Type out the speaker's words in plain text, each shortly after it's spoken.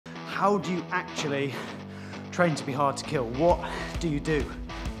how do you actually train to be hard to kill? What do you do?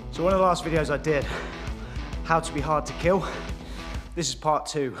 So one of the last videos I did, how to be hard to kill, this is part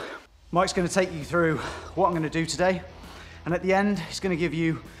 2. Mike's going to take you through what I'm going to do today, and at the end he's going to give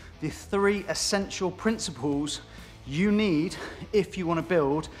you the 3 essential principles you need if you want to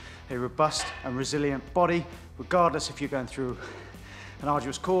build a robust and resilient body, regardless if you're going through an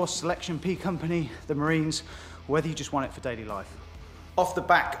arduous course, selection, P company, the Marines, whether you just want it for daily life. Off the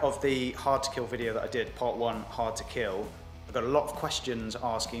back of the hard to kill video that I did, part 1, hard to kill, I got a lot of questions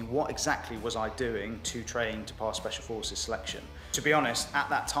asking what exactly was I doing to train to pass Special Forces selection. To be honest, at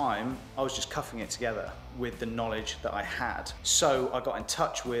that time, I was just cuffing it together with the knowledge that I had. So I got in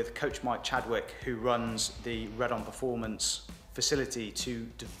touch with Coach Chadwick, who runs the Red On Performance facility, to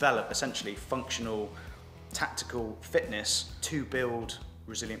develop essentially functional, tactical fitness to build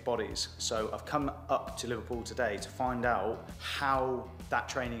resilient bodies. So I've come up to Liverpool today to find out how that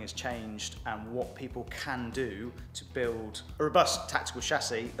training has changed and what people can do to build a robust tactical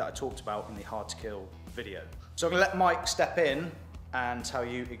chassis that I talked about in the hard to kill video. So I'm going to let Mike step in and tell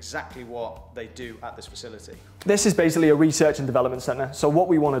you exactly what they do at this facility. This is basically a research and development centre. So what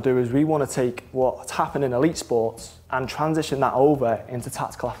we want to do is we want to take what's happened in elite sports and transition that over into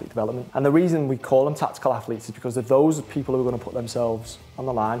tactical athlete development. And the reason we call them tactical athletes is because if those people who are going to put themselves on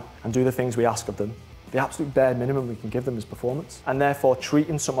the line and do the things we ask of them, the absolute bare minimum we can give them is performance. And therefore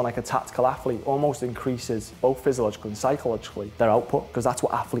treating someone like a tactical athlete almost increases both physiologically and psychologically their output, because that's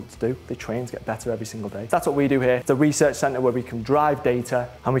what athletes do. They train to get better every single day. That's what we do here. It's a research centre where we can drive data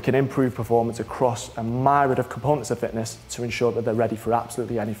and we can improve performance across a myriad of components of fitness to ensure that they're ready for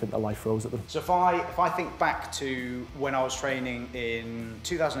absolutely anything that life throws at them. So if I think back to when I was training in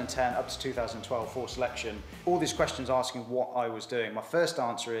 2010 up to 2012 for selection, all these questions asking what I was doing, my first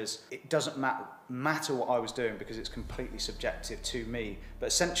answer is it doesn't matter what I was doing because it's completely subjective to me. But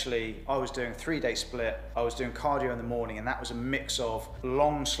essentially I was doing a 3-day split, I was doing cardio in the morning, and that was a mix of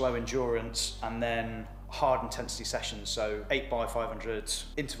long slow endurance and then hard intensity sessions, so 8x500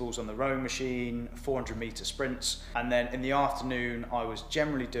 intervals on the rowing machine, 400-meter sprints, and then in the afternoon I was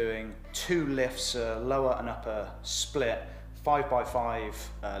generally doing 2 lifts, lower and upper split, 5x5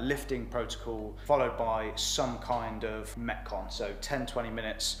 lifting protocol, followed by some kind of metcon, so 10-20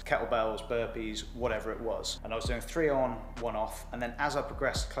 minutes, kettlebells, burpees, whatever it was. And I was doing 3 on, 1 off, and then as I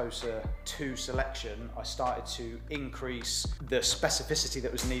progressed closer to selection, I started to increase the specificity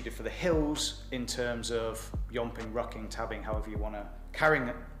that was needed for the hills in terms of yomping, rucking, tabbing, however you want to,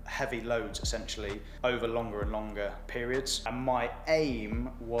 carrying heavy loads essentially over longer and longer periods. And my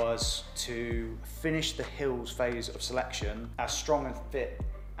aim was to finish the hills phase of selection as strong and fit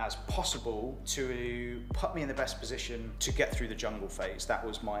as possible to put me in the best position to get through the jungle phase. That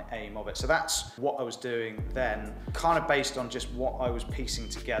was my aim of it. So that's what I was doing then, kind of based on just what I was piecing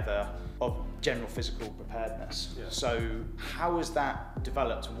together of general physical preparedness. Yeah. So how has that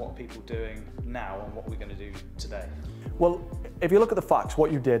developed and what are people doing now and what we're going to do today? Well, if you look at the facts,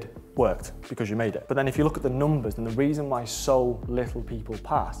 what you did worked because you made it. But then if you look at the numbers, then the reason why so little people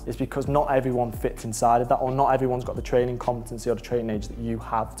pass is because not everyone fits inside of that, or not everyone's got the training competency or the training age that you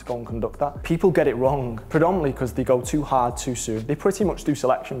have to go and conduct that. People get it wrong, predominantly because they go too hard too soon. They pretty much do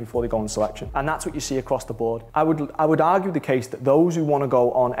selection before they go on selection. And that's what you see across the board. I would argue the case that those who want to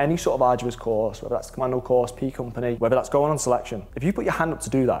go on any sort of arduous course, whether that's the commando course, P company, whether that's going on selection, if you put your hand up to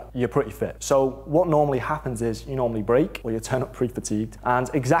do that, you're pretty fit. So what normally happens is you normally break or you turn up pre-fatigued. And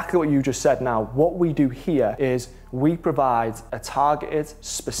exactly what you just said now, what we do here is we provide a targeted,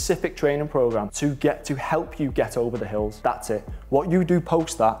 specific training program to help you get over the hills. That's it. What you do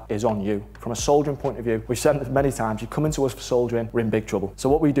post that is on you. From a soldiering point of view, we've said it many times, you come into us for soldiering, we're in big trouble. So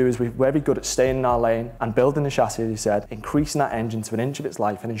what we do is we're very good at staying in our lane and building the chassis, as you said, increasing that engine to an inch of its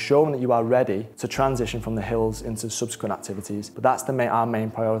life and ensuring that you are ready to transition from the hills into subsequent activities. But that's our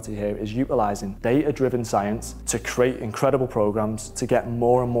main priority here, is utilising data-driven science to create incredible programs to get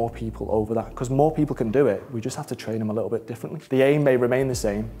more and more people over that. Because more people can do it, we just have to train them a little bit differently. The aim may remain the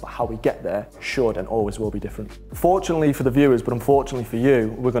same, but how we get there should and always will be different. Fortunately for the viewers, but unfortunately for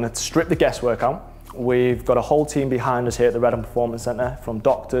you, we're going to strip the guesswork out. We've got a whole team behind us here at the Red On Performance Centre, from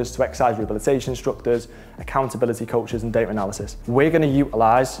doctors to exercise rehabilitation instructors, accountability coaches and data analysis. We're going to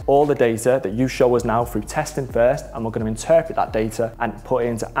utilise all the data that you show us now through testing first, and we're going to interpret that data and put it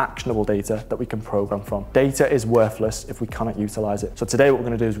into actionable data that we can program from. Data is worthless if we cannot utilise it. So today what we're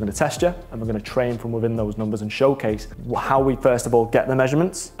going to do is we're going to test you, and we're going to train from within those numbers and showcase how we first of all get the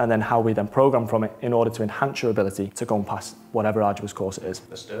measurements and then how we then program from it in order to enhance your ability to go and pass whatever arduous course it is.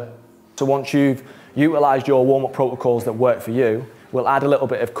 Let's do it. So once you've utilised your warm-up protocols that work for you, we'll add a little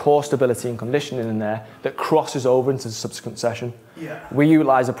bit of core stability and conditioning in there that crosses over into the subsequent session. Yeah. We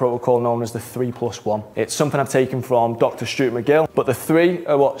utilise a protocol known as the 3+1. It's something I've taken from Dr. Stuart McGill, but the 3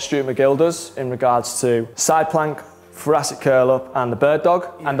 are what Stuart McGill does in regards to side plank, thoracic curl up and the bird dog,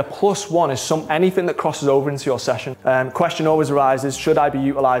 and the +1 is anything that crosses over into your session. Question always arises, should I be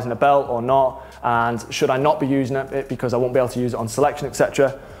utilising a belt or not, and should I not be using it because I won't be able to use it on selection,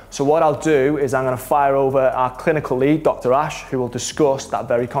 etc. So what I'll do is I'm going to fire over our clinical lead, Dr. Ash, who will discuss that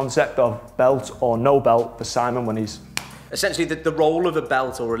very concept of belt or no belt for Simon when he's... Essentially, the role of a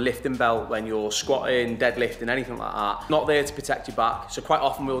belt or a lifting belt when you're squatting, deadlifting, anything like that, not there to protect your back. So quite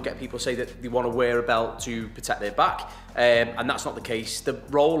often we'll get people say that they want to wear a belt to protect their back, and that's not the case. The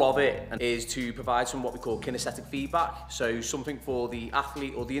role of it is to provide some what we call kinesthetic feedback, so something for the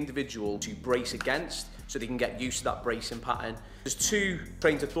athlete or the individual to brace against, so they can get used to that bracing pattern. There's 2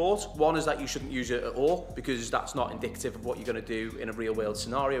 trains of thought. One is that you shouldn't use it at all because that's not indicative of what you're going to do in a real world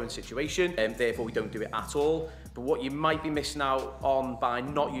scenario and situation, and therefore we don't do it at all. But what you might be missing out on by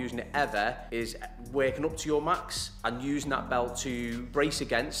not using it ever is working up to your max and using that belt to brace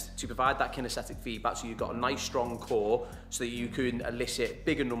against, to provide that kinesthetic feedback so you've got a nice strong core so that you can elicit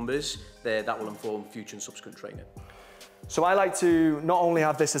bigger numbers that will inform future and subsequent training. So I like to not only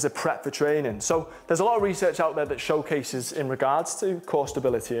have this as a prep for training. So there's a lot of research out there that showcases in regards to core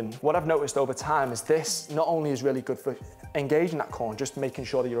stability, and what I've noticed over time is this not only is really good for engaging that core and just making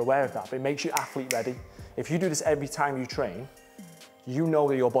sure that you're aware of that, but it makes you athlete ready. If you do this every time you train, you know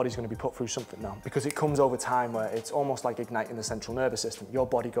that your body's going to be put through something now, because it comes over time where it's almost like igniting the central nervous system. Your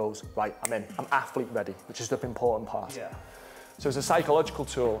body goes, right, I'm in, I'm athlete ready, which is the important part. Yeah. So it's a psychological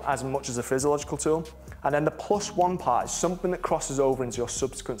tool as much as a physiological tool. And then the +1 part is something that crosses over into your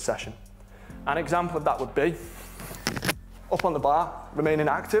subsequent session. An example of that would be up on the bar, remaining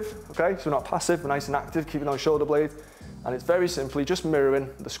active, okay? So we're not passive, we're nice and active, keeping those shoulder blades. And it's very simply just mirroring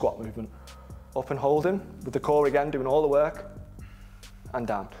the squat movement. Up and holding, with the core again, doing all the work, and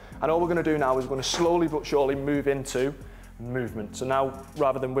down. And all we're gonna do now is we're gonna slowly but surely move into movement. So now,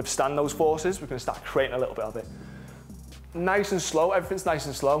 rather than withstand those forces, we're gonna start creating a little bit of it. Nice and slow, everything's nice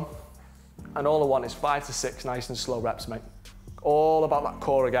and slow. And all I want is 5 to 6 nice and slow reps, mate. All about that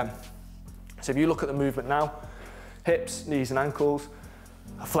core again. So if you look at the movement now, hips, knees and ankles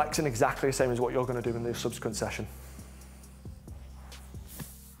are flexing exactly the same as what you're gonna do in the subsequent session.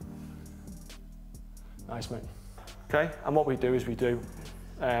 Nice, mate. Okay, and what we do is we do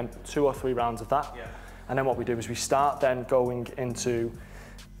 2 or 3 rounds of that. Yeah. And then what we do is we start then going into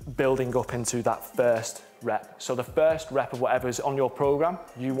building up into that first rep. So the first rep of whatever's on your program,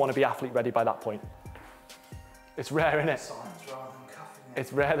 you want to be athlete ready by that point. It's rare, isn't it? Science rather than cuffing it.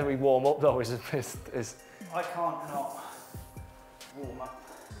 It's rare that we warm up though. I can't not warm up.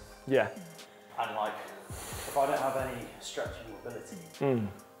 Yeah. And like, if I don't have any stretching mobility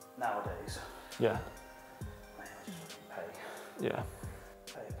nowadays, Yeah. I just pay Yeah.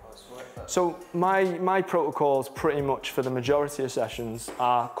 a price for it. But So my protocols pretty much for the majority of sessions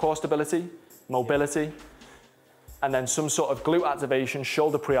are core stability, mobility, and then some sort of glute activation,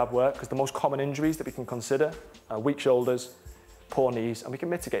 shoulder pre-ab work, because the most common injuries that we can consider are weak shoulders, poor knees, and we can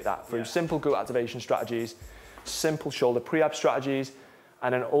mitigate that through simple glute activation strategies, simple shoulder pre-ab strategies,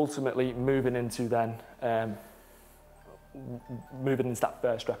 and then ultimately moving into then moving into that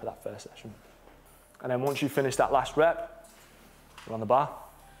first rep of that first session. And then once you finish that last rep, you're on the bar.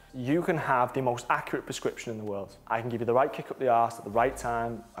 You can have the most accurate prescription in the world. I can give you the right kick up the arse at the right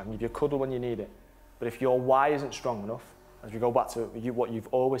time. I can give you a cuddle when you need it. But if your why isn't strong enough, as we go back to what you've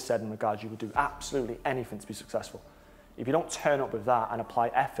always said in regards, you would do absolutely anything to be successful. If you don't turn up with that and apply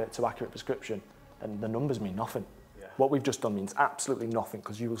effort to accurate prescription, then the numbers mean nothing. Yeah. What we've just done means absolutely nothing,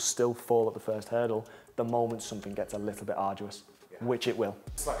 because you will still fall at the first hurdle the moment something gets a little bit arduous, which it will.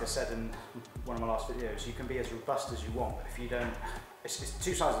 it's like I said in one of my last videos, you can be as robust as you want, but if you don't, it's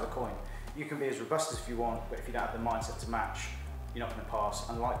 2 sides of the coin. You can be as robust as you want, but if you don't have the mindset to match, you're not going to pass.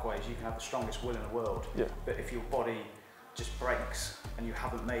 And likewise, you can have the strongest will in the world, but if your body just breaks and you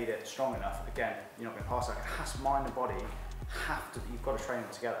haven't made it strong enough, again, you're not going to pass. Like, it has mind and body have to, you've got to train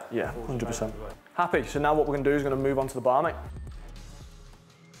them together. Yeah, 100%. Happy. So now what we're going to do is going to move on to the bar, mate.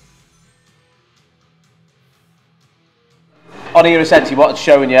 On here, essentially, what it's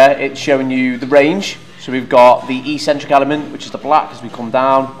showing you the range. So we've got the eccentric element, which is the black as we come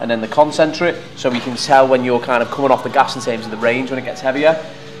down, and then the concentric, so we can tell when you're kind of coming off the gas in terms of the range when it gets heavier.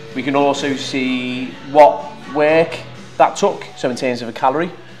 We can also see what work that took, so in terms of a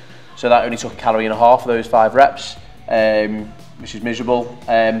calorie. So that only took 1.5 calories for those 5 reps, which is miserable.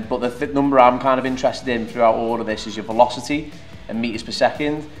 But the number I'm kind of interested in throughout all of this is your velocity and meters per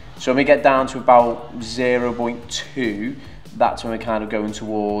second. So when we get down to about 0.2, that's when we're kind of going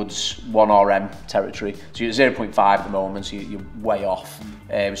towards 1RM territory. So you're at 0.5 at the moment, so you're way off.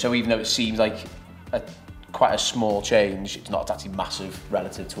 So even though it seems like quite a small change, it's not actually massive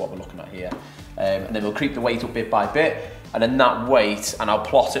relative to what we're looking at here. And then we'll creep the weight up bit by bit, and then that weight, and I'll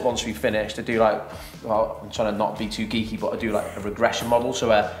plot it once we've finished. I do like, well, I'm trying to not be too geeky, but I do like a regression model,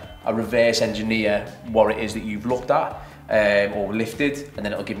 so I reverse engineer what it is that you've looked at or lifted, and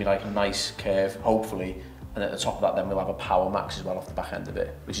then it'll give me like a nice curve, hopefully. And at the top of that, then we'll have a power max as well off the back end of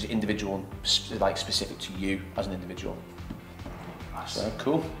it, which is individual, like specific to you as an individual. Nice. So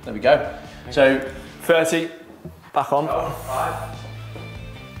cool, there we go. So 30, back on. Oh, 5.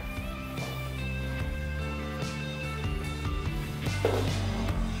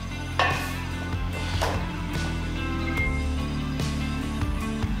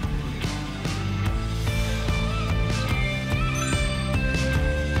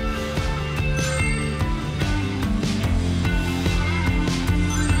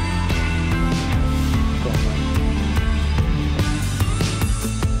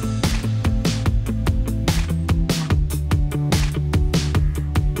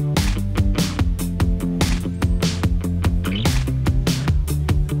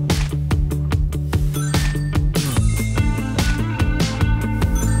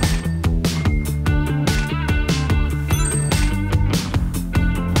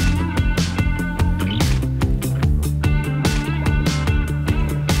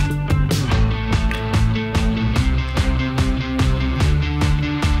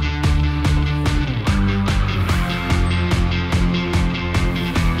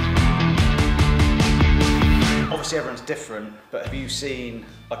 Everyone's different, but have you seen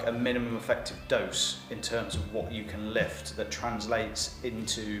like a minimum effective dose in terms of what you can lift that translates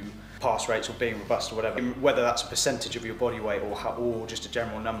into pass rates or being robust or whatever, whether that's a percentage of your body weight or just a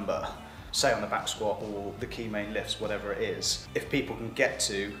general number, say on the back squat or the key main lifts, whatever it is, if people can get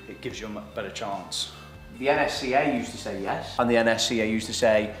to, it gives you a much better chance. The NSCA used to say yes, and the NSCA used to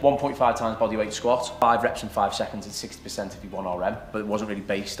say 1.5 times body weight squat, 5 reps in 5 seconds and 60% if you 1RM, but it wasn't really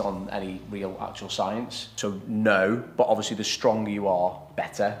based on any real actual science. So no, but obviously the stronger you are,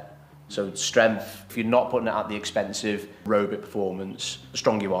 better. So strength, if you're not putting it at the expensive aerobic performance, the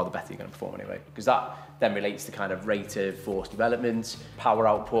stronger you are, the better you're going to perform anyway. Because that then relates to kind of rate of force development, power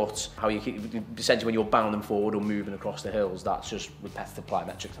output, how you keep, essentially when you're bounding forward or moving across the hills, that's just repetitive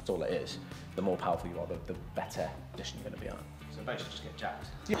plyometrics, that's all it is. The more powerful you are, the better position you're going to be at. So basically just get jacked.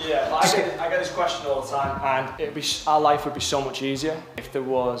 Yeah, I get this question all the time, and our life would be so much easier if there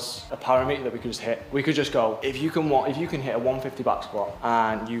was a parameter that we could just hit. We could just go, if you can hit a 150 back squat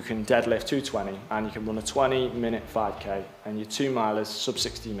and you can deadlift 220 and you can run a 20-minute 5K and your 2 milers sub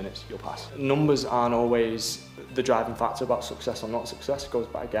 60 minutes, you'll pass. Numbers aren't always the driving factor about success or not success. It goes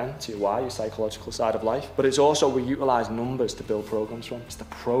back again to your why, your psychological side of life. But it's also we utilise numbers to build programs from. It's the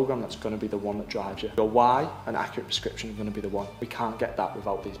program that's going to be the one that drives you. Your why and accurate prescription are going to be the one. We can't get that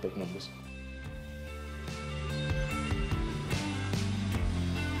without these big numbers.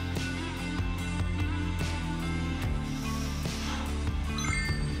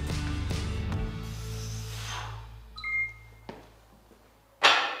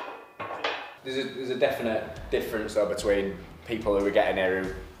 There's a definite difference though between people who are getting here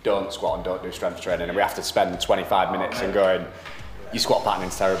who don't squat and don't do strength training, and we have to spend 25 minutes and going, your squat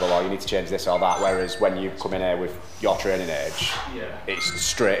patterning's terrible, or you need to change this or that, whereas when you come in here with your training age, it's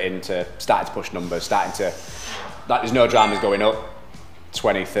straight into starting to push numbers, like there's no dramas going up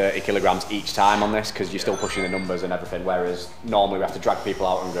 20, 30 kilograms each time on this because you're still pushing the numbers and everything, whereas normally we have to drag people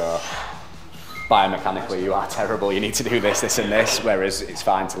out and go, biomechanically you are terrible, you need to do this, this and this, whereas it's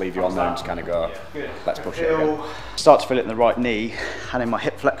fine to leave you on there and just kind of go, let's push it again. Start to feel it in the right knee and in my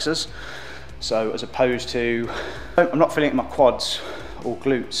hip flexors. So as opposed to, I'm not feeling it in my quads or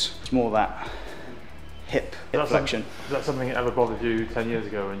glutes, it's more that hip flexion. Is that something that ever bothered you 10 years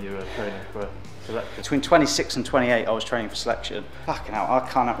ago when you were training for selection? Between 26 and 28 I was training for selection. Fucking hell, I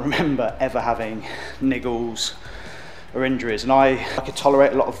cannot remember ever having niggles or injuries, and I could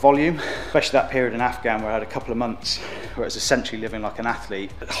tolerate a lot of volume, especially that period in Afghan where I had a couple of months where it was essentially living like an athlete.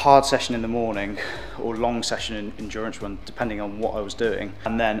 A hard session in the morning or long session in endurance run, depending on what I was doing,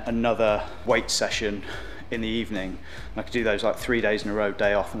 and then another weight session in the evening. And I could do those like 3 days in a row,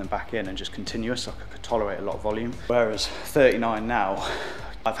 day off and then back in, and just continuous. Like I could tolerate a lot of volume. Whereas 39 now,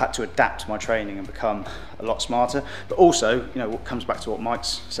 I've had to adapt my training and become a lot smarter. But also, you know, what comes back to what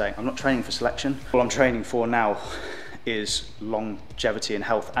Mike's saying, I'm not training for selection. What I'm training for now is longevity and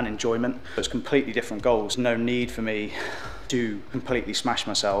health and enjoyment. It's completely different goals. No need for me to completely smash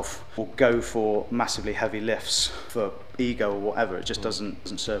myself or go for massively heavy lifts for ego or whatever. It just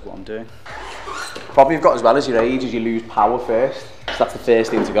doesn't serve what I'm doing. Problem you've got as well as your age is you lose power first. So that's the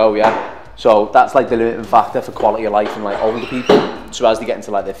first thing to go, yeah? So that's like the limiting factor for quality of life in like older people. So as they get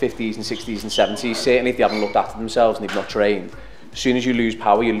into like their 50s and 60s and 70s, certainly if they haven't looked after themselves and they've not trained, as soon as you lose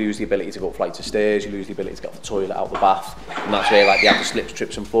power, you lose the ability to go up flights of stairs, you lose the ability to get off the toilet, out the bath, and that's where like they have to slips,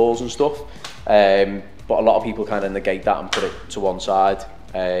 trips and falls and stuff. But a lot of people kind of negate that and put it to one side.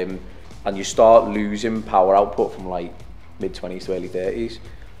 And you start losing power output from like mid-20s to early 30s.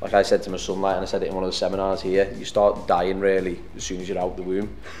 Like I said to my son, like, and I said it in one of the seminars here, you start dying really as soon as you're out the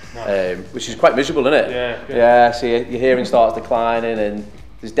womb, which is quite miserable, isn't it? Yeah, so your hearing starts declining, and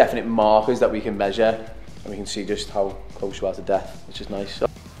there's definite markers that we can measure, and we can see just how close you are to death, which is nice. So.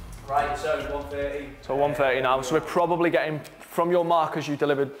 Right, so 1:30. So 1:30 now, so we're probably getting, from your markers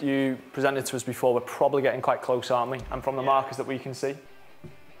you presented to us before, we're probably getting quite close, aren't we? And from the markers that we can see.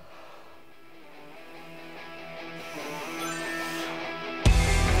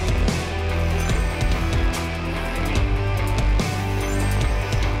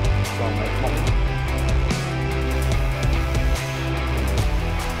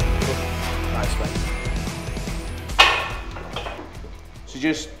 So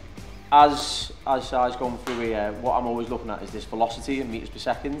just as Shai's going through here, what I'm always looking at is this velocity in meters per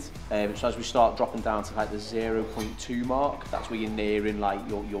second. So as we start dropping down to like the 0.2 mark, that's where you're nearing like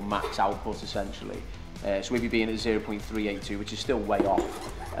your max output essentially. So if you're being at 0.382, which is still way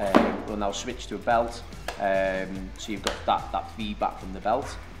off, we'll now switch to a belt. So you've got that feedback from the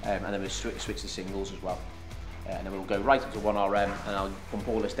belt, and then we'll switch to singles as well. And then we'll go right up to 1RM, and I'll pump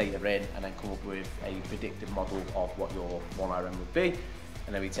all this data in and then come up with a predictive model of what your 1RM would be.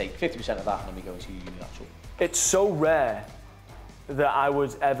 And then we take 50% of that and then we go into unilateral. It's so rare that I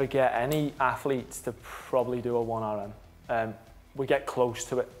would ever get any athletes to probably do a 1RM. We get close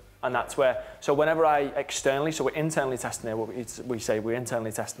to it, and that's where, so whenever so we're internally testing here, we say we're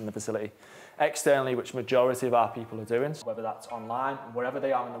internally testing the facility. Externally, which majority of our people are doing, so whether that's online, wherever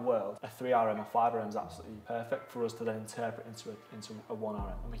they are in the world, a 3RM or 5RM is absolutely perfect for us to then interpret into a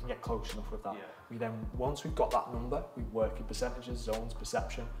 1RM, and we can get close enough with that. Yeah. We then, once we've got that number, we work in percentages, zones,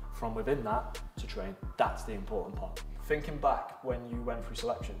 perception, from within that to train. That's the important part. Thinking back when you went through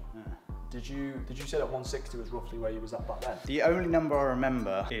selection, did you say that 160 was roughly where you was at back then? The only number I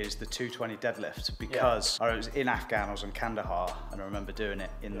remember is the 220 deadlift, because I was in Afghan, I was in Kandahar, and I remember doing it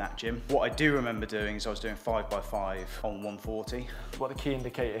in that gym. What I do remember doing is I was doing 5x5 on 140. What the key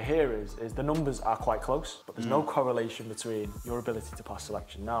indicator here is the numbers are quite close, but there's no correlation between your ability to pass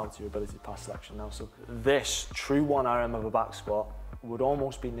selection now to your ability to pass selection now. So this true 1RM of a back squat would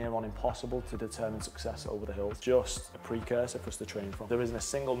almost be near on impossible to determine success over the hills. Just a precursor for us to train from. There isn't a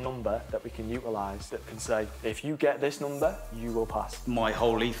single number that we can utilise that can say, if you get this number, you will pass. My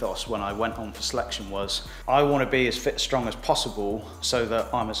whole ethos when I went on for selection was, I want to be as fit, strong as possible so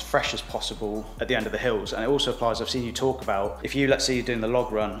that I'm as fresh as possible at the end of the hills. And it also applies, I've seen you talk about, if you, let's say you're doing the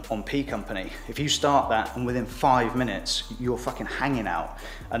log run on P Company, if you start that and within 5 minutes, you're fucking hanging out.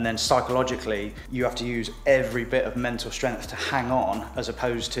 And then psychologically, you have to use every bit of mental strength to hang on, as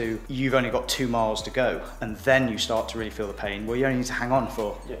opposed to you've only got 2 miles to go and then you start to really feel the pain. Well, you only need to hang on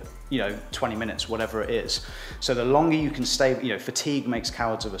for 20 minutes, whatever it is. So the longer you can stay, fatigue makes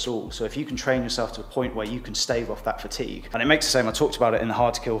cowards of us all. So if you can train yourself to a point where you can stave off that fatigue, and it makes the same, I talked about it in the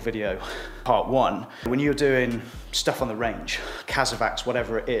Hard to Kill video, part 1, when you're doing stuff on the range, Kazovacs,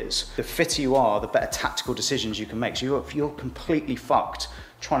 whatever it is, the fitter you are, the better tactical decisions you can make. So if you're completely fucked,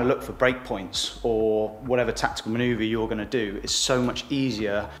 trying to look for break points or whatever tactical maneuver you're going to do is so much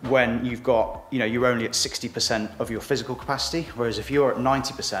easier when you've got, you're only at 60% of your physical capacity, whereas if you're at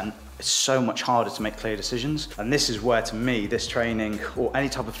 90%, it's so much harder to make clear decisions. And this is where, to me, this training or any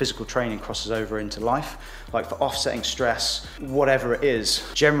type of physical training crosses over into life. Like for offsetting stress, whatever it is,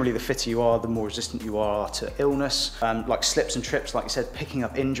 generally the fitter you are, the more resistant you are to illness. Like slips and trips, like you said, picking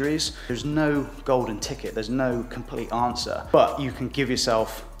up injuries. There's no golden ticket, there's no complete answer, but you can give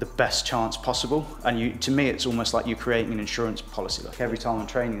yourself the best chance possible. And to me, it's almost like you're creating an insurance policy. Like every time I'm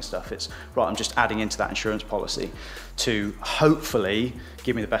training and stuff, it's right, I'm just adding into that insurance policy to hopefully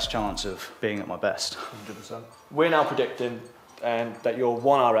give me the best chance of being at my best. 100%. We're now predicting that your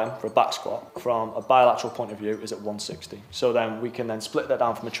 1RM for a back squat from a bilateral point of view is at 160. So then we can then split that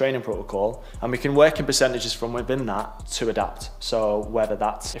down from a training protocol, and we can work in percentages from within that to adapt. So whether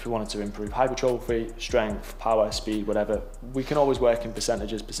that's, if we wanted to improve hypertrophy, strength, power, speed, whatever, we can always work in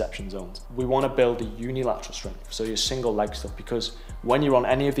percentages, perception zones. We want to build a unilateral strength, so your single leg stuff, because when you're on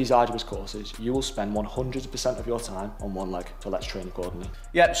any of these arduous courses, you will spend 100% of your time on one leg. So let's train accordingly.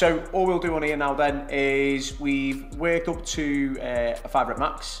 Yeah, so all we'll do on here now then is we've worked up to through a 5 rep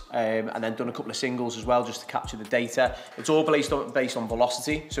max and then done a couple of singles as well just to capture the data. It's all based on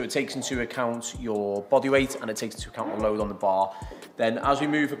velocity, so it takes into account your body weight and it takes into account the load on the bar. Then as we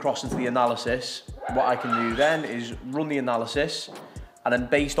move across into the analysis, what I can do then is run the analysis, and then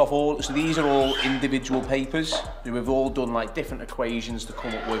based off so these are all individual papers. We've all done like different equations to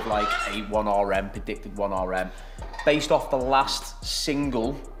come up with like a 1RM, predicted 1RM. Based off the last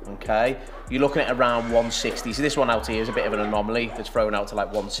single, okay, you're looking at around 160. So this one out here is a bit of an anomaly that's thrown out to like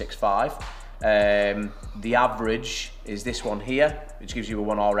 165. The average is this one here, which gives you a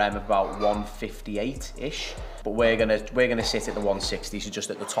 1RM of about 158-ish. But we're gonna sit at the 160, so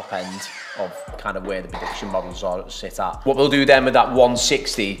just at the top end of kind of where the prediction models are sit at. What we'll do then with that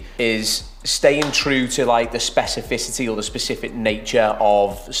 160 is staying true to like the specificity or the specific nature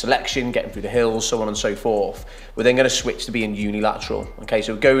of selection, getting through the hills, so on and so forth. We're then going to switch to being unilateral. Okay,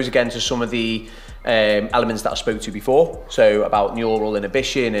 so it goes again to some of the elements that I spoke to before, so about neural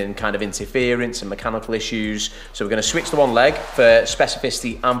inhibition and kind of interference and mechanical issues. So we're going to switch to one leg for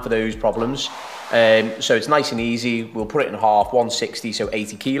specificity and for those problems. So it's nice and easy. We'll put it in half, 160, so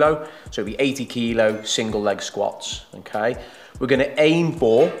 80 kilo. So it'll be 80 kilo single leg squats. Okay, we're going to aim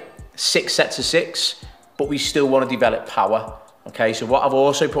for 6 sets of 6, but we still want to develop power. Okay, so what I've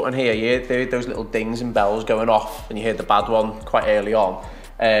also put in here, those little dings and bells going off, and you heard the bad one quite early on.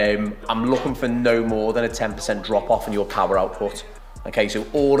 I'm looking for no more than a 10% drop off in your power output. Okay, so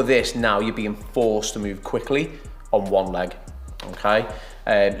all of this now you're being forced to move quickly on one leg. Okay,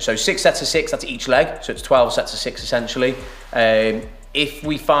 so 6 sets of 6, that's each leg, so it's 12 sets of 6 essentially. If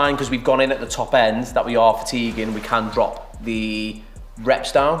we find, because we've gone in at the top end, that we are fatiguing, we can drop the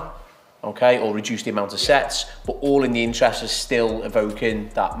reps down, okay, or reduce the amount of sets, but all in the interest of still evoking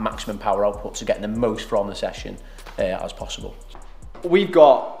that maximum power output, so getting the most from the session as possible. We've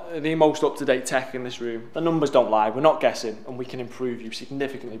got the most up-to-date tech in this room. The numbers don't lie, we're not guessing, and we can improve you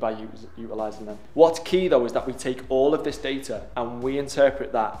significantly by utilising them. What's key though is that we take all of this data and we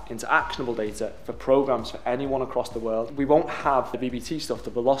interpret that into actionable data for programs for anyone across the world. We won't have the VBT stuff, the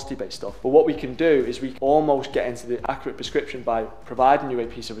velocity-based stuff, but what we can do is we almost get into the accurate prescription by providing you a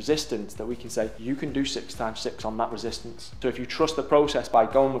piece of resistance that we can say, you can do 6 times 6 on that resistance. So if you trust the process by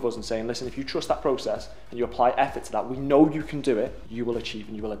going with us and saying, listen, if you trust that process and you apply effort to that, we know you can do it, you will achieve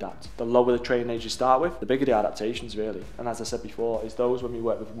and you will adapt. The lower the training age you start with, the bigger the adaptations really. And as I said before, is those when we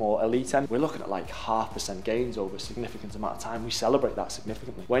work with more elite end, we're looking at like 0.5% gains over a significant amount of time. We celebrate that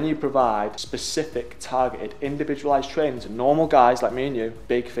significantly. When you provide specific, targeted, individualized training to normal guys like me and you,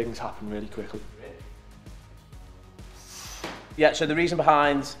 big things happen really quickly. Yeah, so the reason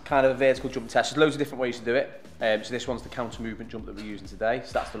behind kind of a vertical jump test, there's loads of different ways to do it. So this one's the counter movement jump that we're using today.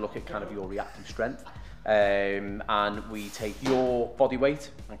 So that's to look at kind of your reactive strength. And we take your body weight,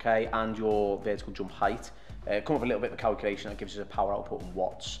 okay, and your vertical jump height, come up with a little bit of a calculation that gives us a power output in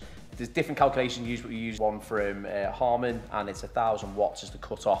watts. There's different calculations used, but we use one from Harman, and it's 1,000 watts as the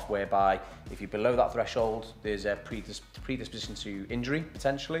cut-off, whereby if you're below that threshold, there's a predisposition to injury,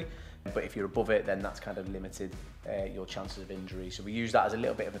 potentially. But if you're above it, then that's kind of limited your chances of injury. So we use that as a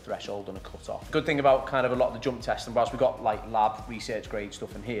little bit of a threshold and a cut-off. Good thing about kind of a lot of the jump tests, and whilst we've got like lab research grade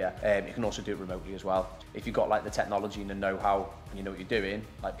stuff in here, you can also do it remotely as well. If you've got like the technology and the know-how and you know what you're doing,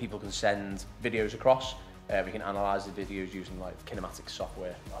 like people can send videos across. We can analyse the videos using like kinematic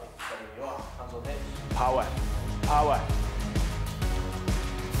software. Hands on hips. Power, power.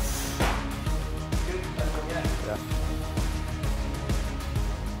 Yeah.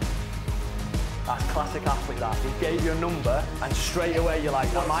 That's classic athlete that. He gave you a number and straight away you're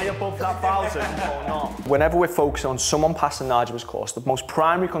like, am I above that 1,000 or not? Whenever we're focusing on someone passing an arduous course, the most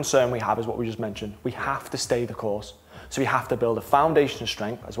primary concern we have is what we just mentioned. We have to stay the course. So we have to build a foundation of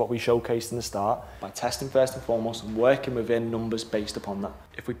strength, as what we showcased in the start, by testing first and foremost and working within numbers based upon that.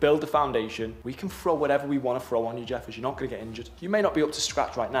 If we build the foundation, we can throw whatever we want to throw on you, Jeff, as you're not going to get injured. You may not be up to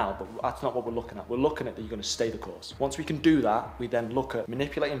scratch right now, but that's not what we're looking at. We're looking at that you're going to stay the course. Once we can do that, we then look at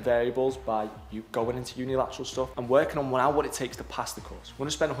manipulating variables by you going into unilateral stuff and working on now what it takes to pass the course. We're going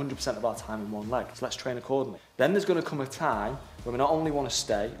to spend 100% of our time in one leg, so let's train accordingly. Then there's going to come a time when we not only want to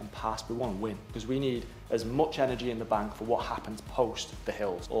stay and pass, we want to win, because we need as much energy in the bank for what happens post the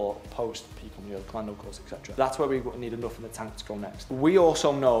hills or post peak on the Orlando course, etc. That's where we need enough in the tank to go next. We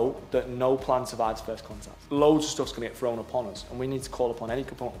also know that no plan survives first contact. Loads of stuff's going to get thrown upon us, and we need to call upon any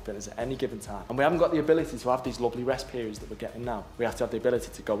component of fitness at any given time. And we haven't got the ability to have these lovely rest periods that we're getting now. We have to have the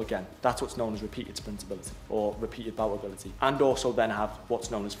ability to go again. That's what's known as repeated sprintability or repeated bout ability, and also then have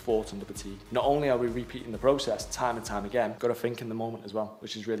what's known as fought under fatigue. Not only are we repeating the process time and time again, got to think in the moment as well,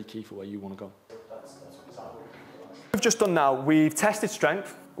 which is really key for where you want to go. We've just done now, we've tested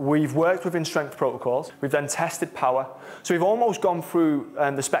strength, We've worked within strength protocols. We've then tested power. So we've almost gone through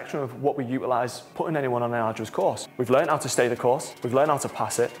the spectrum of what we utilise putting anyone on an arduous course. We've learned how to stay the course. We've learned how to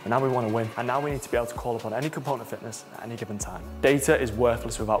pass it. And now we want to win. And now we need to be able to call upon any component of fitness at any given time. Data is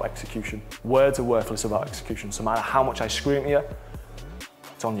worthless without execution. Words are worthless without execution. So no matter how much I scream at you,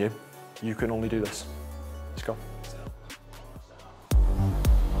 it's on you. You can only do this. Let's go.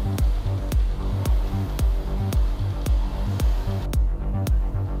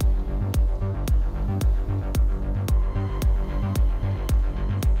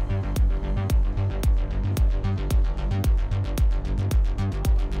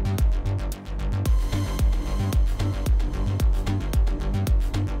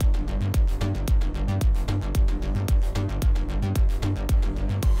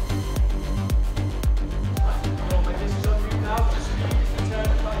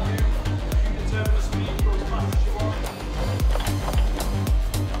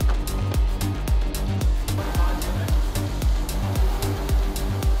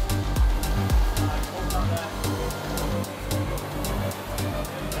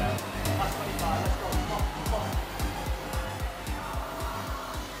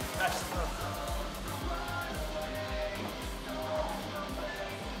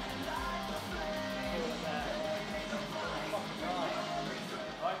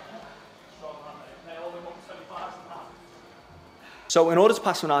 So in order to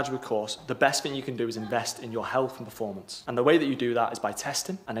pass an arduous course, the best thing you can do is invest in your health and performance. And the way that you do that is by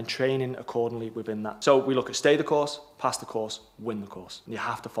testing and then training accordingly within that. So we look at stay the course, pass the course, win the course. And you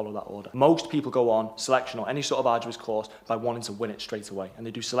have to follow that order. Most people go on selection or any sort of arduous course by wanting to win it straight away. And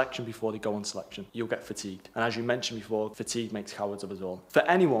they do selection before they go on selection. You'll get fatigued. And as you mentioned before, fatigue makes cowards of us all. For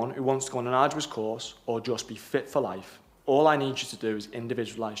anyone who wants to go on an arduous course or just be fit for life, all I need you to do is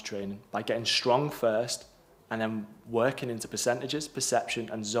individualised training by getting strong first and then working into percentages, perception,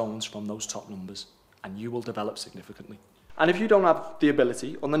 and zones from those top numbers, and you will develop significantly. And if you don't have the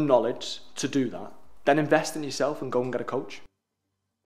ability or the knowledge to do that, then invest in yourself and go and get a coach.